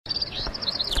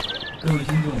各位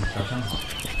听众早上好，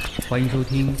欢迎收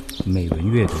听美文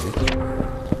阅读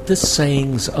The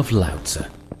Sayings of Lao Tzu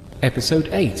Episode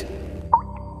 8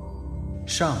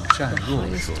上善若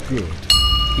水 Good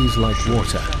is like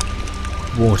water.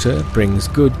 Water brings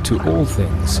good to all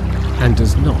things and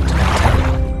does not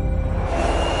contain.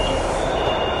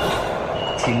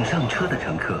 请上车的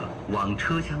乘客往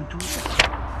车厢中。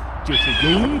这是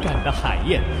勇敢的海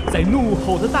燕，在怒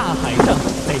吼的大海上，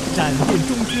在闪电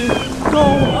中间高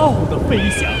傲地飞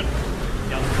翔，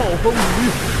让暴风雨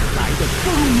来得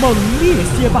更猛烈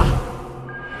些吧。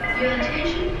Your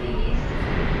attention, please.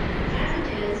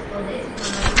 Passengers for this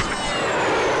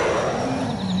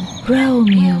flight.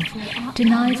 Romeo,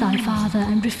 deny thy father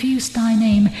and refuse thy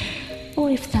name. Or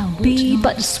if thou be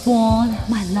but sworn,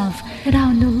 my love, that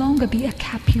I'll no longer be a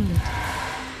Capulet.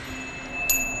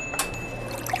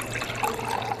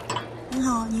 您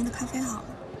好，您的咖啡好了。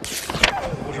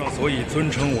皇上所以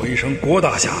尊称我一声郭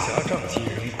大侠，仗几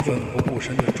人奋不顾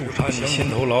身的助他，你心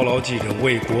头牢牢记着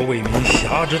为国为民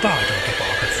侠之大者这8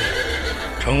个字，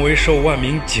成为受万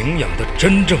民敬仰的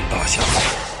真正大侠。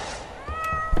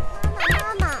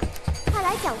妈妈，快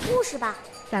来讲故事吧。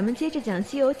咱们接着讲《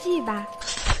西游记》吧。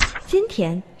今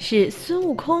天是孙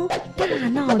悟空大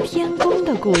闹天宫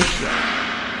的故事。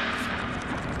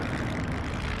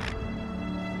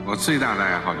我最大的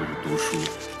爱好就是读书，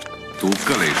读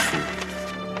各类书。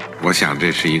我想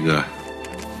这是一个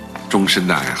终身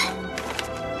的爱好。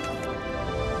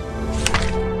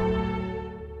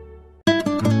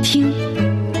听，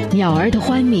鸟儿的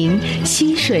欢鸣，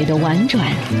溪水的婉转。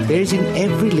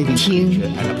听，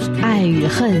爱与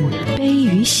恨，悲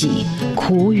与喜，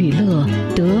苦与乐，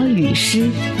得与失。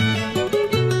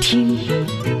听，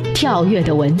跳跃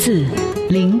的文字，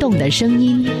灵动的声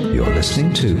音。You're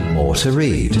listening to More to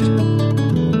Read.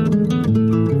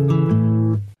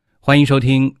 欢迎收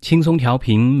听轻松调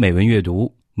频美文阅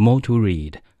读 More to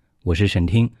Read， 我是沈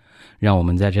听，让我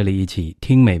们在这里一起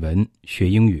听美文学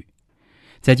英语。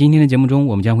在今天的节目中，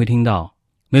我们将会听到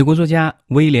美国作家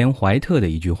威廉·怀特的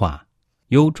一句话，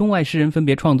由中外诗人分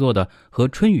别创作的和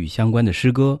春雨相关的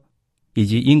诗歌，以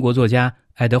及英国作家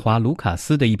爱德华·卢卡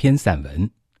斯的一篇散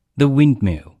文 The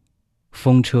Windmill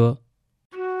风车。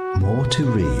 More to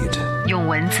Read， 用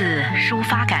文字抒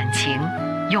发感情，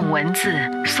用文字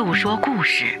诉说故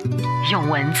事，用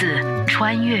文字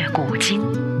穿越古今。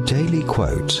 Daily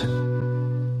Quote。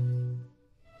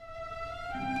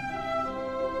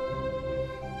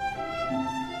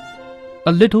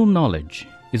 A little knowledge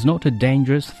is not a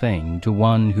dangerous thing to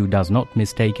one who does not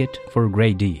mistake it for a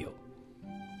great deal.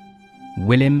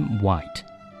 William White。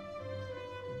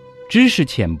 知识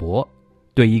浅薄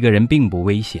对一个人并不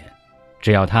危险，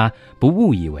只要他不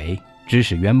误以为知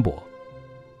识渊博。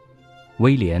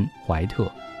威廉·怀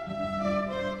特。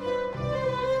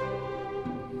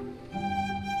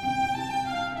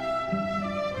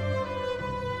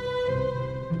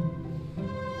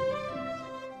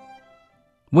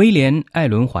威廉·艾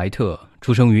伦·怀特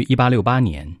出生于1868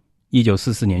年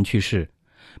，1944年去世，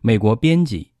美国编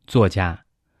辑、作家。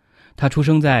他出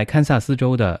生在堪萨斯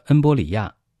州的恩波里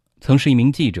亚，曾是一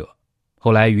名记者，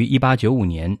后来于1895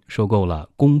年收购了《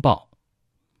公报》。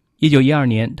1912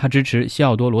年，他支持西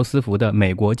奥多·罗斯福的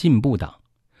美国进步党。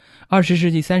20世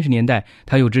纪30年代，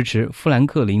他又支持富兰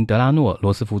克林·德拉诺·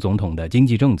罗斯福总统的经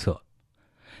济政策。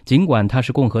尽管他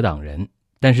是共和党人，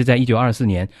但是在1924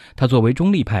年，他作为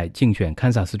中立派竞选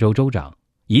堪萨斯州州长，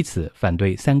以此反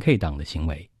对 3K 党的行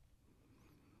为。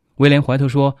威廉·怀特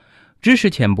说，知识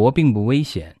浅薄并不危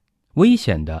险，危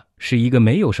险的是一个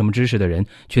没有什么知识的人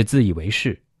却自以为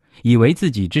是，以为自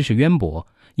己知识渊博，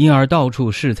因而到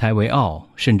处恃才为傲，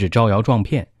甚至招摇撞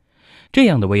骗，这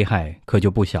样的危害可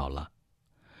就不小了。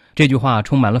这句话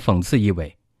充满了讽刺意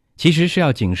味，其实是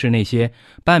要警示那些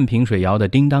半瓶水摇的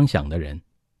叮当响的人，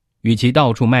与其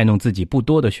到处卖弄自己不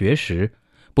多的学识，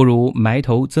不如埋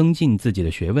头增进自己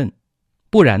的学问，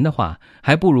不然的话，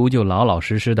还不如就老老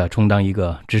实实的充当一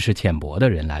个知识浅薄的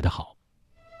人来得好。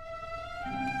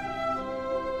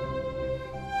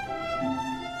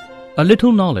A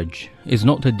little knowledge is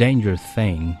not a dangerous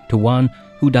thing to one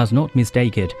who does not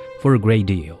mistake it for a great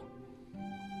deal.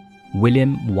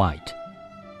 William White。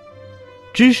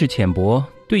 知识浅薄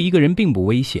对一个人并不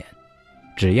危险，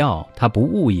只要他不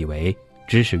误以为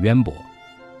知识渊博。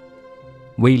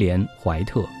威廉·怀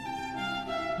特。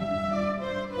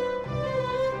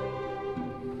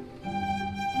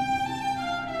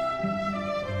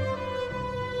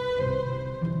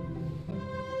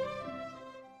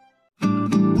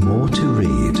More to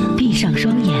Read。 闭上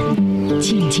双眼，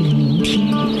静静聆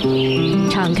听，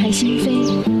敞开心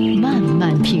扉，慢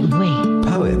慢品味。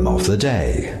 Poem of the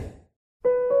Day。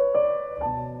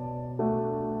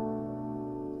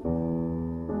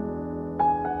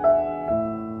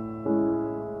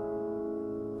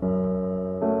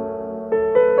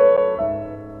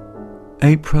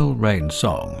April Rain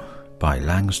Song by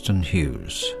Langston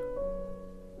Hughs.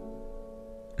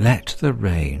 Let the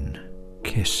rain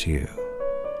kiss you.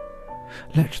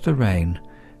 Let the rain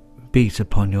beat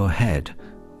upon your head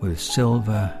with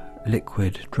silver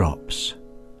liquid drops.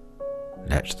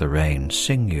 Let the rain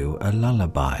sing you a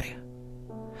lullaby.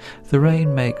 The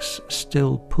rain makes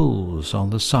still pools on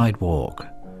the sidewalk.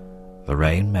 The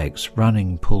rain makes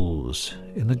running pools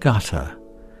in the gutter.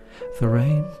 The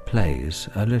rain plays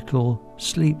a little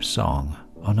sleep song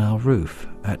on our roof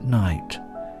at night.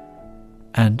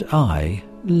 And I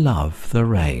love the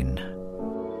rain.《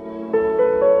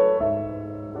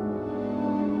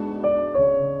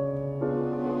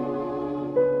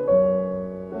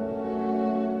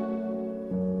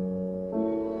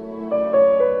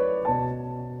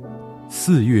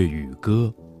四月雨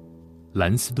歌》，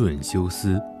兰斯顿休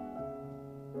斯。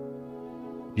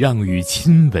让雨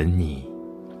亲吻你，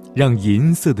让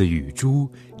银色的雨珠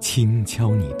轻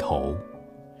敲你头，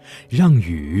让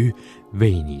雨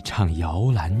为你唱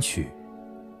摇篮曲。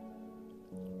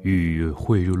雨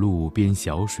汇入路边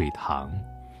小水塘，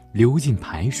流进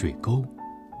排水沟。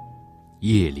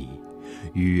夜里，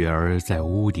雨儿在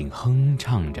屋顶哼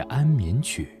唱着安眠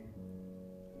曲。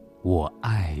我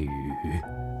爱雨。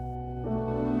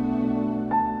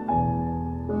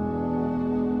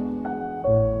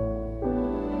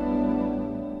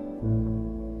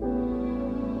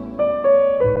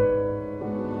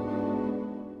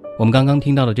我们刚刚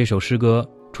听到的这首诗歌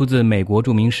出自美国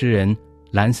著名诗人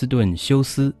兰斯顿·休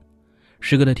斯，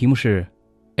诗歌的题目是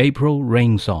April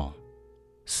Rain Song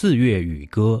四月雨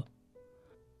歌，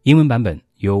英文版本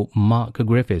由 Mark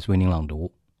Griffiths 为您朗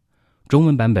读，中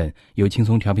文版本由轻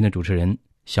松调频的主持人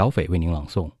小斐为您朗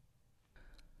诵。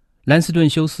兰斯顿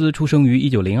·休斯出生于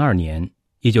1902年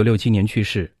，1967年去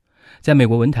世，在美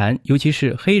国文坛尤其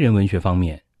是黑人文学方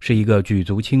面是一个举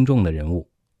足轻重的人物。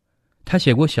他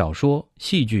写过小说、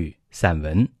戏剧、散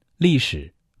文、历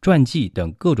史、传记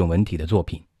等各种文体的作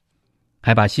品，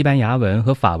还把西班牙文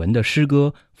和法文的诗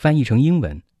歌翻译成英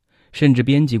文，甚至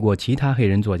编辑过其他黑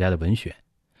人作家的文选。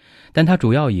但他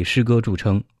主要以诗歌著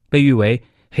称，被誉为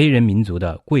黑人民族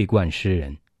的桂冠诗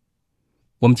人。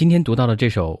我们今天读到的这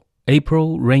首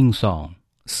April Rain Song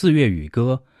四月雨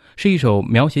歌，是一首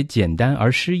描写简单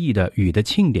而诗意的雨的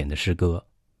庆典的诗歌。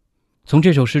从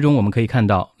这首诗中我们可以看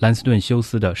到兰斯顿·休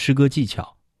斯的诗歌技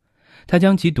巧，他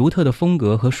将其独特的风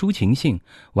格和抒情性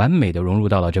完美地融入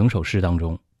到了整首诗当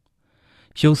中。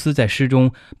休斯在诗中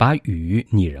把雨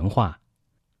拟人化，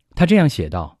他这样写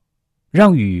道：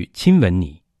让雨亲吻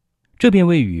你，这便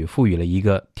为雨赋予了一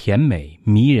个甜美、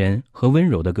迷人和温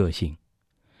柔的个性。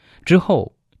之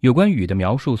后有关雨的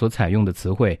描述所采用的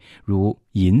词汇如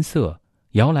银色、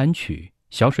摇篮曲、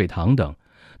小水塘等，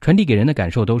传递给人的感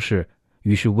受都是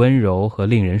雨是温柔和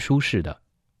令人舒适的。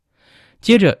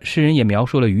接着诗人也描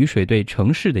述了雨水对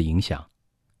城市的影响，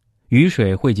雨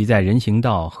水汇集在人行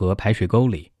道和排水沟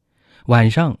里，晚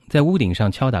上在屋顶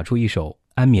上敲打出一首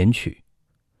安眠曲。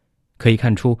可以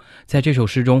看出，在这首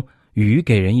诗中，雨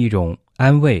给人一种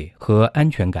安慰和安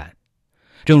全感，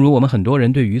正如我们很多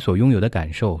人对雨所拥有的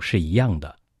感受是一样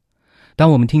的。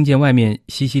当我们听见外面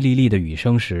淅淅沥沥的雨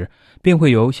声时，便会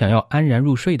有想要安然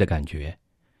入睡的感觉，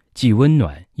既温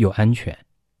暖又安全。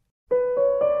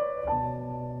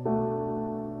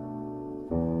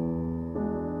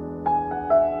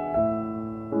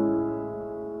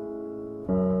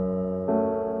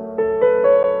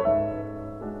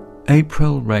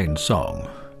April Rain Song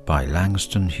by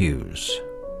Langston Hughs.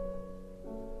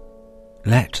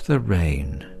 Let the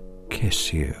rain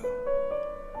kiss you.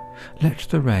 Let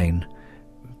the rain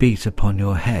beat upon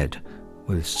your head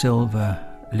with silver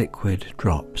liquid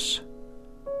drops.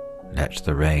 Let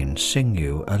the rain sing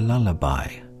you a lullaby.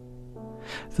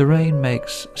 The rain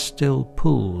makes still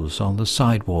pools on the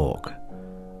sidewalk.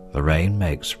 The rain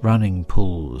makes running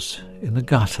pools in the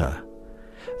gutter.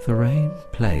 The rain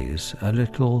plays a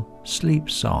little sleep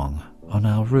song on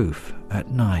our roof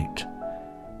at night.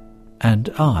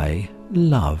 And I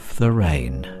love the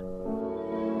rain.《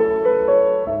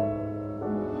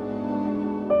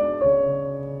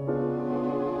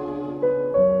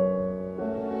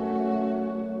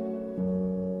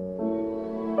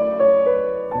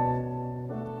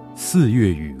四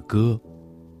月雨歌》，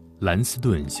兰斯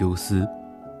顿·休斯。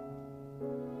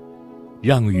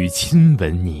让雨亲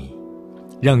吻你，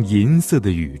让银色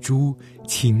的雨珠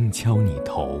轻敲你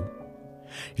头，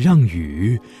让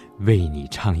雨为你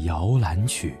唱摇篮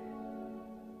曲。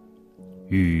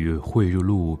雨汇入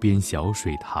路边小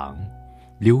水塘，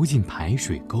流进排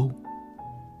水沟。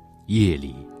夜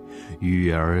里，雨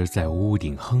儿在屋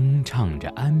顶哼唱着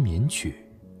安眠曲。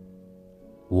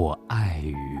我爱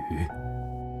雨。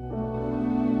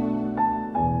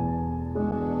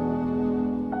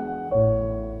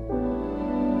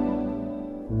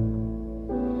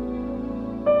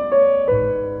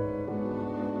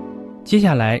接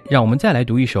下来让我们再来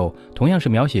读一首同样是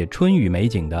描写春雨美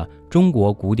景的中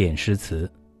国古典诗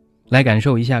词，来感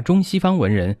受一下中西方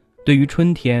文人对于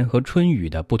春天和春雨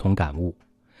的不同感悟。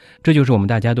这就是我们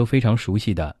大家都非常熟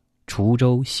悉的《滁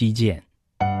州西涧》。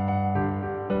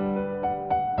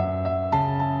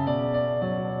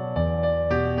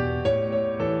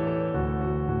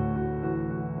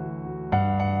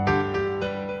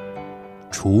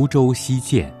滁州西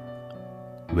涧，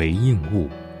韦应物。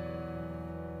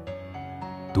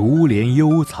独怜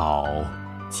幽草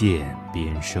涧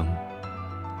边生，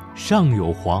上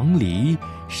有黄鹂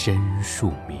深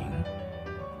树鸣。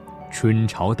春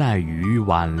潮带雨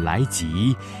晚来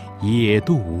急，野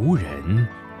渡无人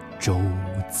舟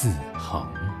自横。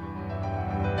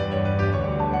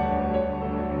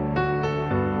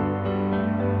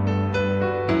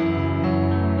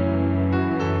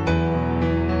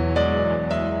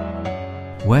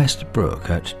Westbrook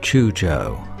at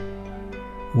Chuzhou,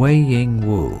 Wei Ying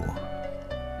Wu.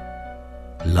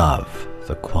 Love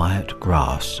the quiet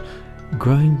grass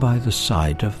growing by the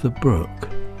side of the brook.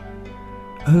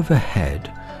 Overhead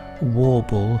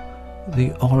warble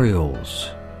the orioles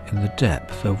in the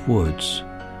depth of woods.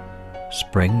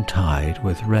 Springtide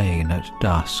with rain at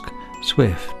dusk,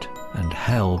 swift and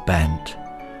hell-bent.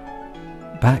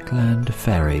 Backland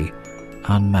ferry,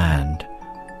 unmanned,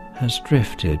 has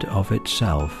drifted of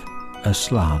itself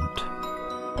aslant.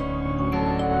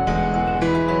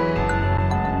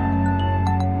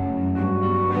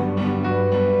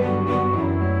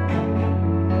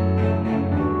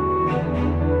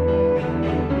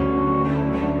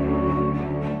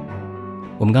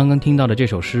我们刚刚听到的这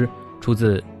首诗出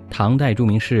自唐代著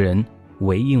名诗人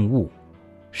韦应物，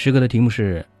诗歌的题目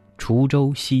是《滁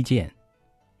州西涧》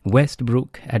 Westbrook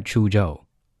at Chuzhou。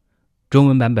中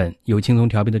文版本由轻松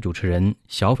调皮的主持人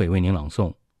小斐为您朗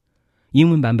诵，英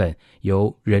文版本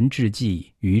由任志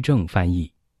记、于正翻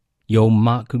译，由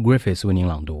Mark Griffiths 为您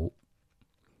朗读。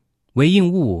韦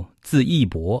应物字义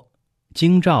伯，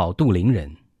京兆杜陵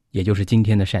人，也就是今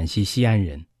天的陕西西安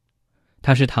人。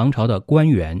他是唐朝的官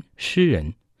员、诗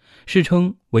人，世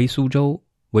称为苏州、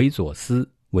为左思、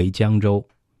为江州。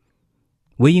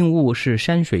韦应物是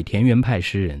山水田园派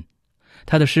诗人，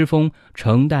他的诗风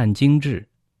澄淡精致，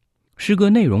诗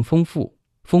歌内容丰富，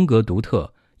风格独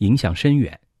特，影响深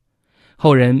远。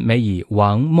后人每以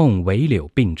王、孟、韦、柳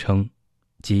并称，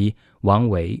即王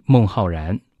维、孟浩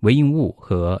然、韦应物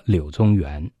和柳宗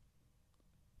元。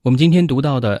我们今天读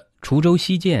到的《滁州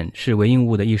西涧》是韦应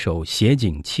物的一首写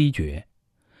景七绝。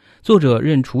作者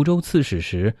任滁州刺史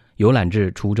时游览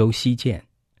至滁州西涧，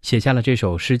写下了这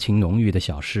首诗情浓郁的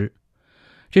小诗。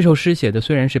这首诗写的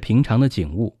虽然是平常的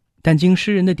景物，但经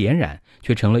诗人的点染，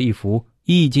却成了一幅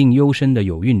意境幽深的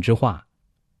有韵之画，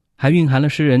还蕴含了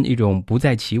诗人一种不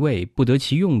在其位不得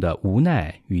其用的无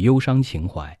奈与忧伤情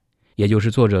怀，也就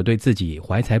是作者对自己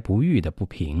怀才不遇的不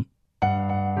平。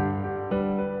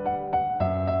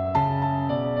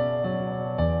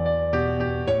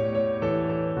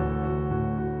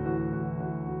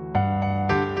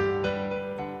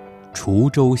滁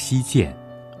州西涧，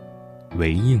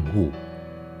韦应物。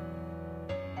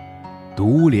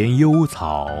独怜幽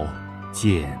草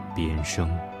涧边生，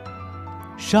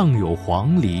上有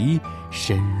黄鹂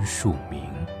深树鸣。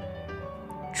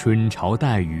春潮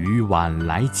带雨晚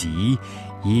来急，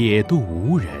野渡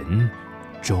无人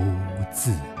舟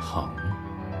自横。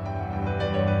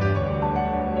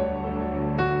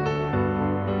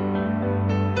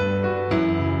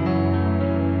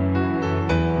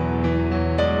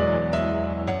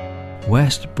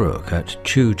Westbrook at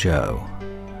Chuzhou,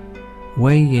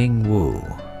 Wei Ying Wu.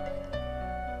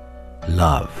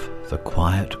 Love the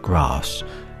quiet grass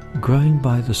growing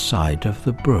by the side of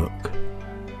the brook.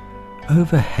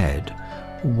 Overhead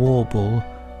warble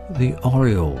the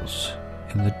orioles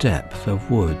in the depth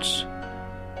of woods.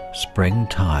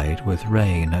 Springtide with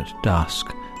rain at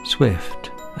dusk,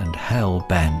 swift and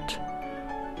hell-bent.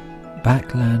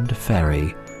 Backland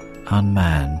ferry,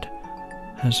 unmanned,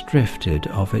 has drifted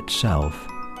of itself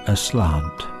aslant.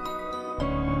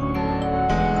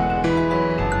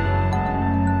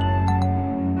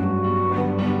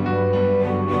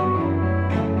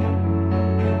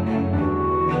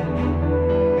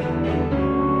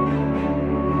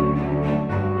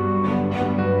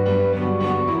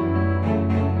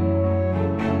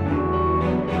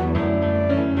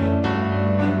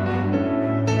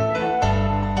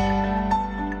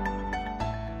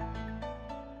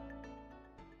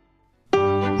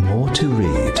 To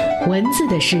read. 文字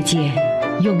的世界，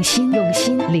用心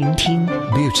聆听。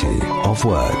Beauty of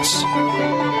words.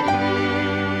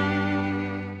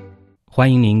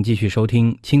 欢迎您继续收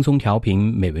听轻松调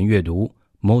频美文阅读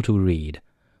More to read，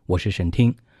 我是沈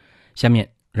听。下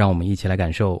面让我们一起来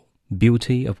感受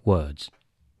Beauty of Words。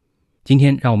 今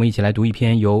天让我们一起来读一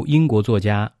篇由英国作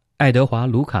家爱德华·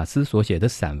卢卡斯所写的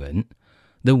散文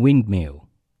The Windmill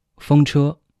风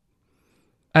车。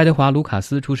爱德华·卢卡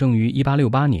斯出生于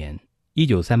1868年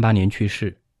，1938年去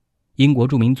世，英国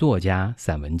著名作家、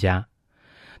散文家。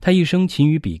他一生勤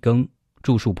于笔耕，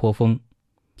著述颇丰，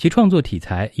其创作题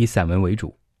材以散文为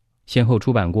主，先后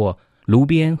出版过《炉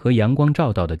边和阳光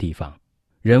照到的地方》、《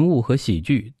人物和喜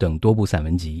剧》等多部散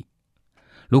文集。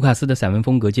卢卡斯的散文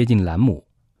风格接近兰姆，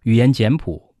语言简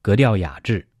朴，格调雅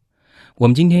致。我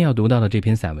们今天要读到的这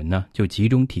篇散文呢，就集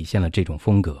中体现了这种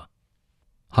风格。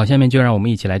好，下面就让我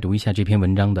们一起来读一下这篇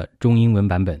文章的中英文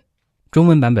版本。中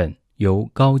文版本由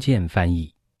高健翻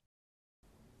译。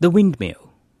 The Windmill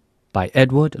by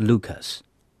Edward Lucas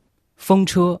风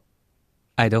车，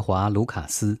爱德华·卢卡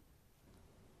斯。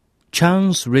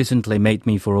 Chance recently made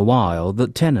me for a while the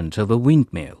tenant of a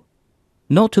windmill,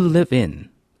 not to live in,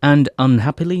 and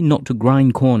unhappily not to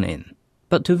grind corn in,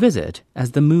 but to visit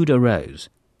as the mood arose,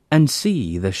 and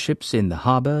see the ships in the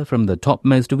harbour from the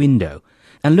topmost window,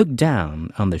 and look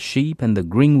down on the sheep and the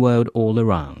green world all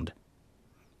around.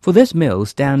 For this mill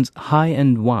stands high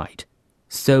and white,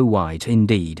 so white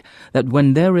indeed that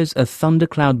when there is a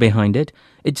thundercloud behind it,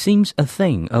 it seems a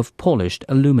thing of polished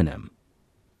aluminum.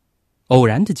 偶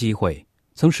然的机会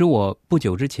曾使我不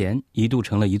久之前一度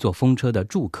成了一座风车的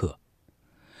住客，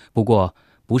不过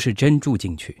不是真住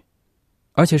进去，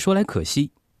而且说来可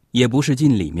惜，也不是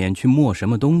进里面去摸什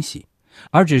么东西，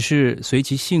而只是随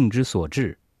其性之所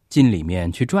至，进里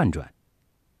面去转转，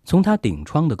从它顶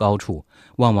窗的高处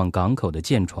望望港口的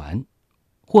舰船，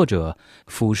或者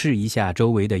俯视一下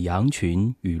周围的羊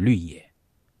群与绿野。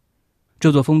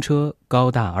这座风车高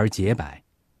大而洁白，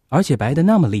而且白得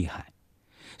那么厉害，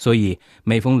所以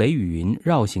每逢雷雨云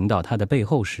绕行到它的背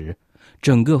后时，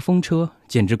整个风车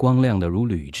简直光亮得如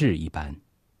铝制一般。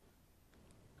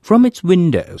 From its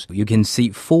windows you can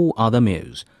see 4 other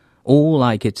mills, all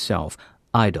like itself,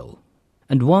 idle,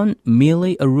 and one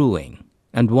merely a ruin,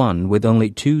 and one with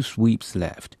only 2 sweeps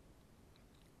left.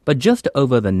 But just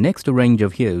over the next range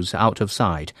of hills out of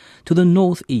sight, to the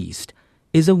northeast,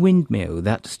 is a windmill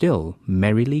that still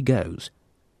merrily goes,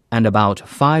 and about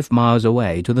 5 miles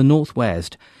away to the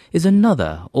northwest is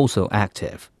another also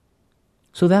active.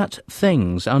 So that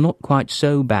things are not quite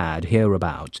so bad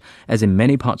hereabouts as in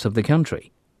many parts of the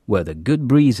country, where the good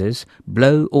breezes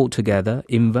blow altogether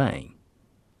in vain.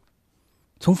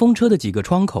 从风车的几个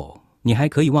窗口，你还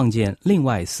可以望见另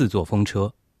外4座风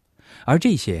车，而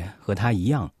这些和它一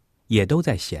样，也都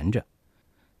在闲着。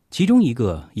其中一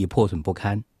个已破损不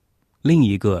堪，另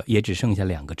一个也只剩下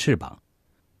2个翅膀。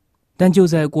但就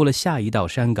在过了下一道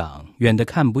山岗，远得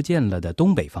看不见了的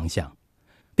东北方向，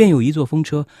便有一座风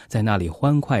车在那里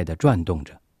欢快地转动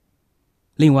着。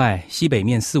另外西北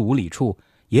面4、5里处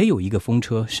也有一个风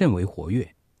车甚为活跃，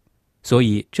所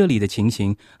以这里的情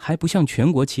形还不像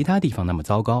全国其他地方那么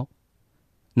糟糕。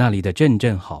那里的阵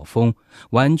阵好风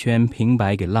完全平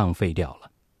白给浪费掉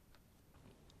了。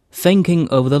 Thinking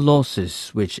of the losses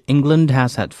which England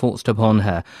has had forced upon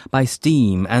her by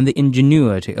steam and the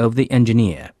ingenuity of the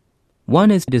engineer,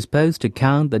 one is disposed to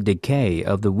count the decay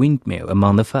of the windmill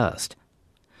among the first.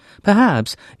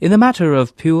 Perhaps, in the matter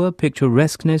of pure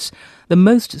picturesqueness, the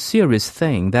most serious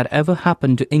thing that ever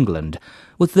happened to England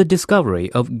was the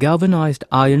discovery of galvanized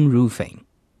iron roofing.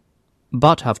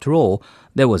 But after all,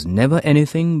 there was never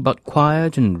anything but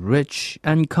quiet and rich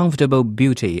and comfortable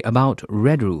beauty about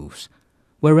red roofs,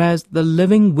 whereas the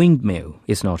living windmill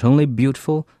is not only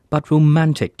beautiful but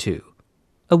romantic too.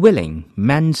 A willing,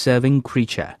 man-serving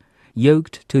creature,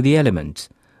 yoked to the elements,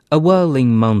 a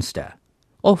whirling monster,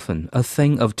 often a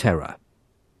thing of terror.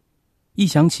 一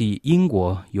想起英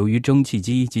国由于蒸汽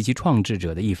机及其创制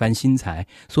者的一番心才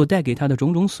所带给他的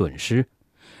种种损失，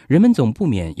人们总不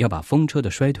免要把风车的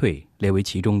衰退列为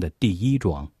其中的第一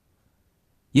桩。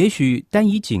也许单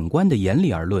以景观的严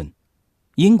厉而论，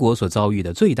英国所遭遇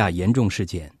的最大严重事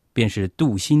件便是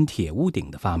镀锌铁屋顶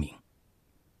的发明。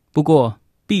不过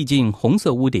毕竟红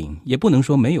色屋顶也不能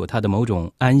说没有它的某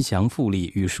种安详富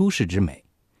丽与舒适之美。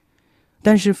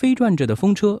但是飞转着的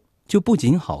风车就不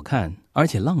仅好看，而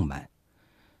且浪漫，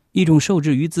一种受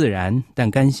制于自然但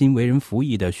甘心为人服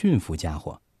役的驯服家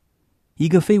伙，一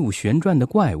个飞舞旋转的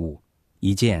怪物，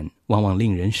一件往往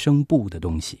令人生怖的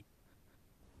东西。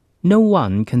No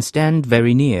one can stand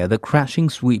very near the crashing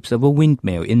sweeps of a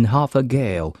windmill in half a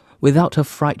gale without a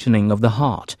frightening of the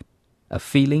heart, a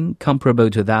feeling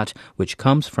comparable to that which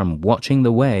comes from watching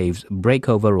the waves break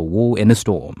over a wall in a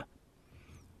storm.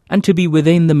 And to be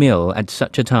within the mill at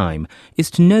such a time is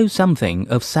to know something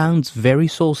of sound's very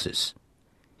sources.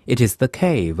 It is the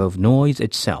cave of noise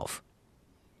itself.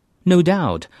 No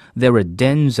doubt, there are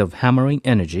dens of hammering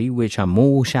energy which are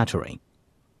more shattering.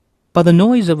 But the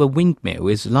noise of a windmill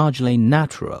is largely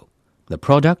natural, the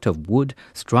product of wood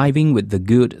striving with the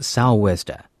good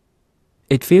sou'wester.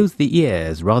 It fills the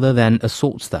ears rather than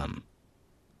assaults them.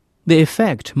 The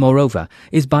effect, moreover,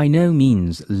 is by no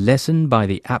means lessened by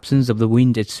the absence of the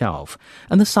wind itself,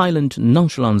 and the silent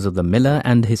nonchalance of the miller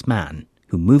and his man,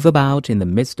 who move about in the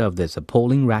midst of this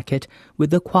appalling racket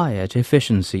with the quiet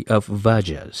efficiency of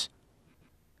vergers.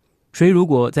 谁如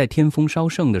果在天风稍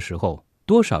盛的时候，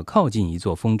多少靠近一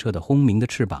座风车的轰鸣的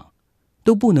翅膀，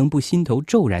都不能不心头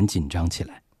骤然紧张起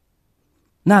来。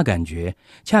那感觉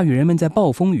恰与人们在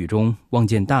暴风雨中望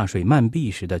见大水漫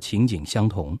壁时的情景相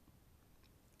同。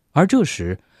而这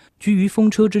时，居于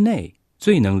风车之内，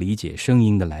最能理解声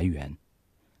音的来源，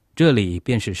这里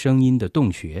便是声音的洞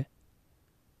穴。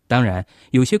当然，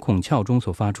有些孔窍中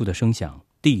所发出的声响，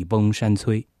地崩山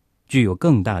摧，具有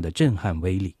更大的震撼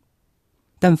威力。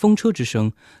但风车之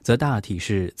声，则大体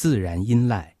是自然音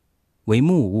籁，为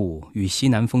木物与西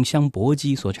南风相搏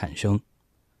击所产生。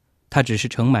它只是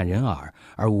盛满人耳，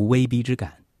而无威逼之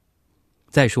感。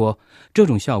再说，这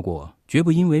种效果绝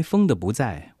不因为风的不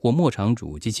在或磨场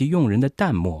主及其用人的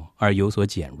淡漠而有所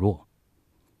减弱。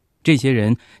这些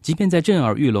人即便在震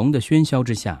耳欲聋的喧嚣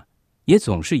之下，也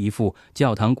总是一副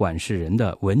教堂管事人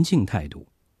的文静态度，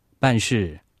办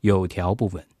事有条不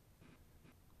紊。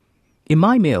In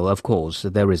my mill, of course,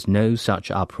 there is no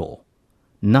such uproar.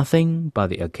 Nothing but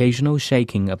the occasional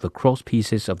shaking of the cross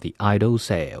pieces of the idle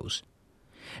sails.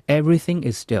 Everything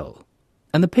is still,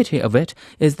 and the pity of it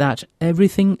is that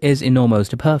everything is in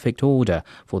almost perfect order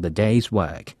for the day's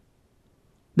work.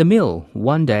 The mill,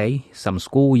 one day, some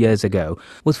score years ago,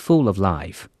 was full of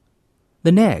life.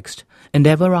 The next, and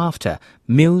ever after,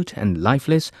 mute and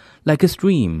lifeless, like a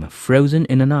stream frozen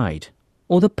in a night,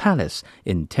 or the palace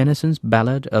in Tennyson's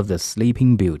ballad of the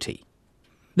Sleeping Beauty.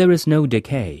 There is no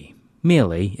decay,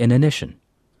 merely inanition.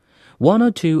 One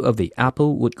or two of the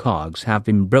apple wood cogs have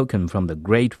been broken from the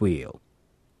great wheel.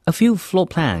 A few floor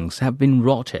planks have been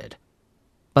rotted.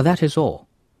 But that is all.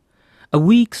 A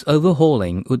week's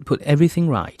overhauling would put everything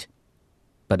right.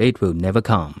 But it will never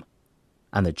come.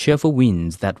 And the cheerful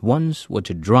winds that once were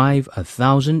to drive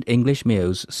 1,000 English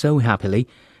mills so happily,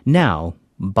 now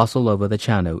bustle over the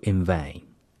channel in vain.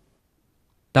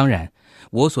 当然，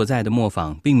我所在的磨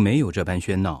坊并没有这般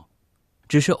喧闹，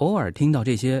只是偶尔听到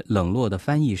这些冷落的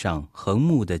翻译上横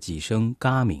木的几声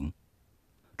嘎鸣，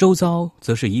周遭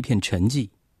则是一片沉寂。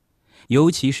尤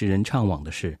其使人怅惘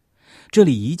的是，这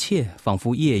里一切仿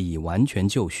佛业已完全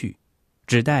就绪，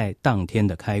只待当天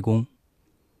的开工。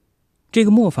这个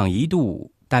磨坊一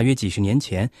度大约几十年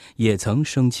前也曾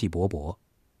生气勃勃，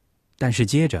但是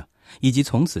接着以及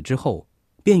从此之后，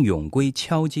便永归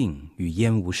悄静与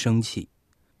烟无生气，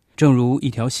正如一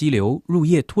条溪流入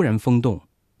夜突然风动，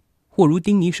或如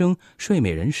丁尼生《睡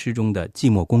美人》诗中的寂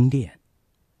寞宫殿。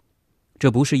这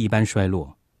不是一般衰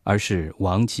落，而是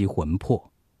亡其魂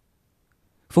魄。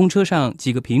风车上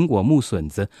几个苹果木笋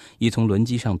子已从轮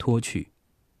机上脱去，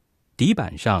底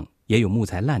板上也有木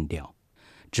材烂掉，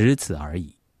只此而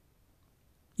已。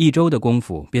一周的功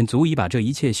夫便足以把这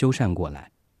一切修缮过来，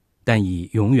但已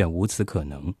永远无此可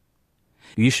能。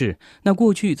于是那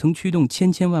过去曾驱动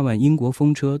千千万万英国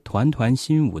风车团团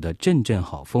新舞的阵阵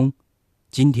好风，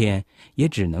今天也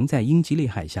只能在英吉利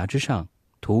海峡之上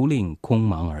徒令空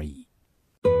茫而已。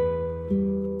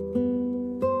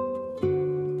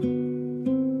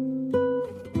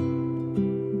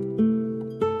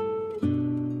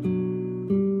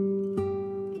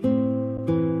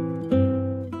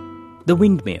The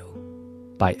Windmill,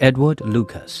 by Edward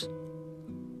Lucas.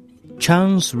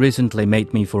 Chance recently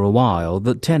made me for a while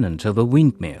the tenant of a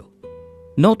windmill,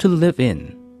 not to live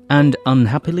in, and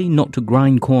unhappily not to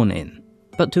grind corn in,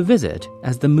 but to visit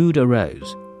as the mood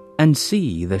arose, and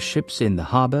see the ships in the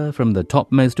harbour from the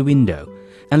topmost window,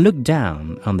 and look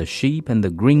down on the sheep and the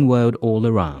green world all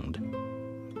around.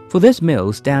 For this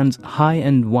mill stands high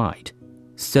and white,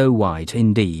 so white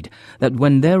indeed that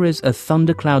when there is a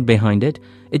thundercloud behind it,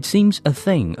 it seems a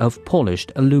thing of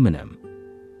polished aluminum.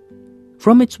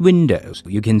 From its windows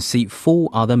you can see 4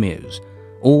 other mills,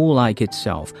 all like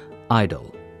itself,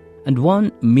 idle, and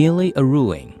one merely a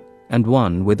ruin, and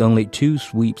one with only 2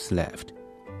 sweeps left.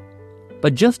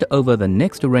 But just over the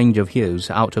next range of hills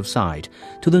out of sight,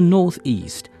 to the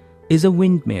northeast, is a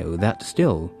windmill that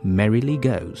still merrily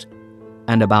goes,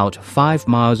 and about 5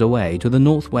 miles away to the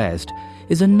northwest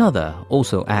is another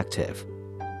also active.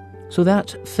 So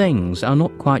that things are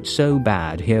not quite so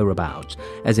bad hereabouts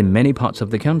as in many parts of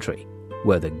the country,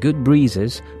 where the good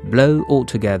breezes blow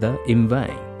altogether in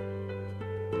vain.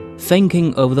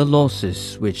 thinking over the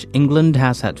losses which England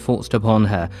has had forced upon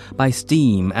her by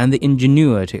steam and the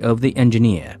ingenuity of the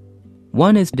engineer.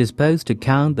 One is disposed to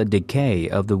count the decay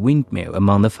of the windmill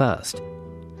among the first.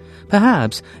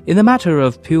 Perhaps, in the matter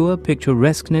of pure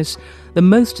picturesqueness, the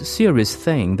most serious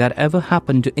thing that ever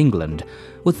happened to England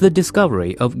was the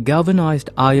discovery of galvanized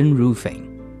iron roofing.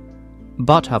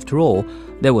 But after all,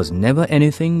 there was never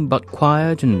anything but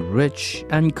quiet and rich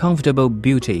and comfortable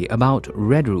beauty about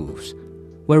red roofs,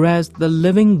 whereas the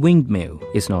living windmill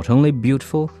is not only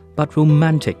beautiful but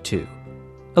romantic too.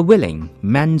 A willing,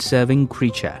 man-serving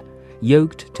creature,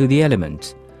 yoked to the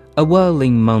elements, a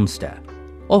whirling monster,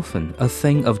 often a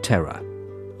thing of terror.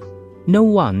 No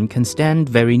one can stand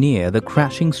very near the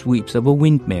crashing sweeps of a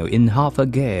windmill in half a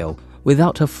gale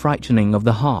without a frightening of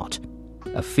the heart,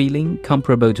 a feeling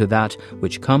comparable to that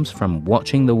which comes from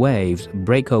watching the waves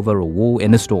break over a wall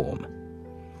in a storm.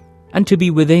 And to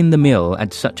be within the mill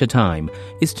at such a time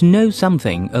is to know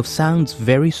something of sound's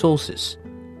very sources.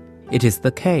 It is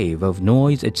the cave of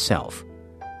noise itself.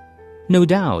 No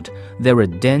doubt there are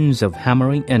dens of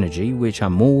hammering energy which are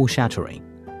more shattering.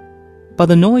 But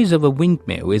the noise of a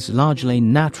windmill is largely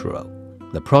natural,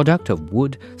 the product of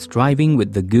wood striving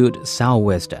with the good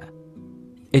sou'wester.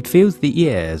 It fills the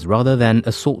ears rather than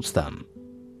assaults them.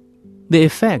 The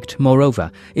effect,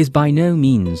 moreover, is by no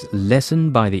means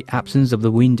lessened by the absence of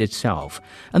the wind itself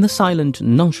and the silent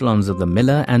nonchalance of the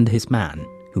miller and his man,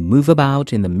 who move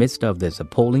about in the midst of this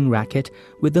appalling racket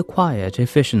with the quiet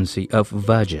efficiency of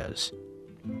vergers.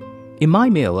 In my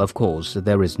mill, of course,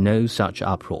 there is no such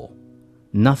uproar.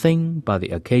 Nothing but the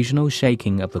occasional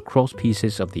shaking of the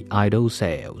cross-pieces of the idle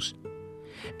sails.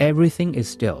 Everything is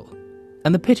still,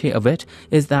 and the pity of it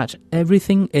is that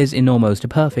everything is in almost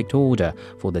perfect order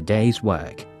for the day's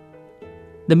work.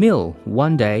 The mill,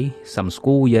 one day, some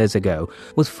score years ago,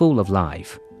 was full of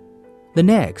life. The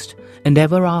next, and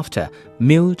ever after,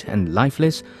 mute and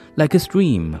lifeless, like a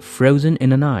stream frozen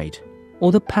in a night,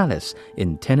 or the palace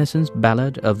in Tennyson's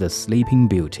ballad of the Sleeping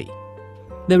Beauty.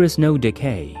 There is no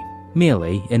decay,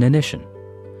 merely inanition.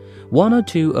 One or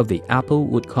two of the apple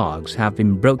wood cogs have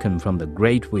been broken from the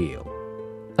great wheel.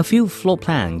 A few floor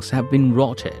planks have been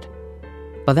rotted.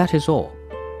 But that is all.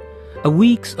 A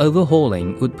week's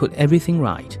overhauling would put everything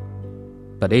right.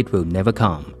 But it will never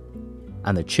come.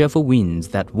 And the cheerful winds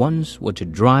that once were to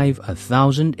drive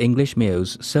 1,000 English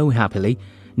mills so happily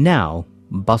now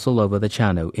bustle over the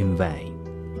channel in vain.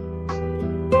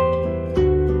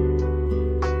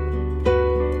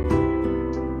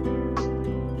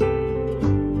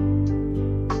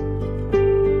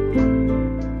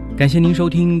 感谢您收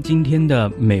听今天的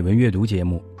美文阅读节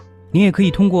目。您也可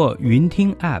以通过云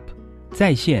听 App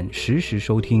在线实时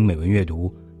收听美文阅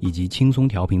读以及轻松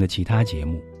调频的其他节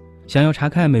目。想要查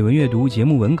看美文阅读节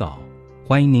目文稿，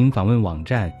欢迎您访问网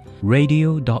站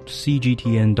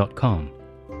radio.cgtn.com。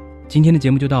 今天的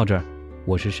节目就到这儿，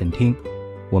我是沈听，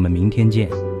我们明天见。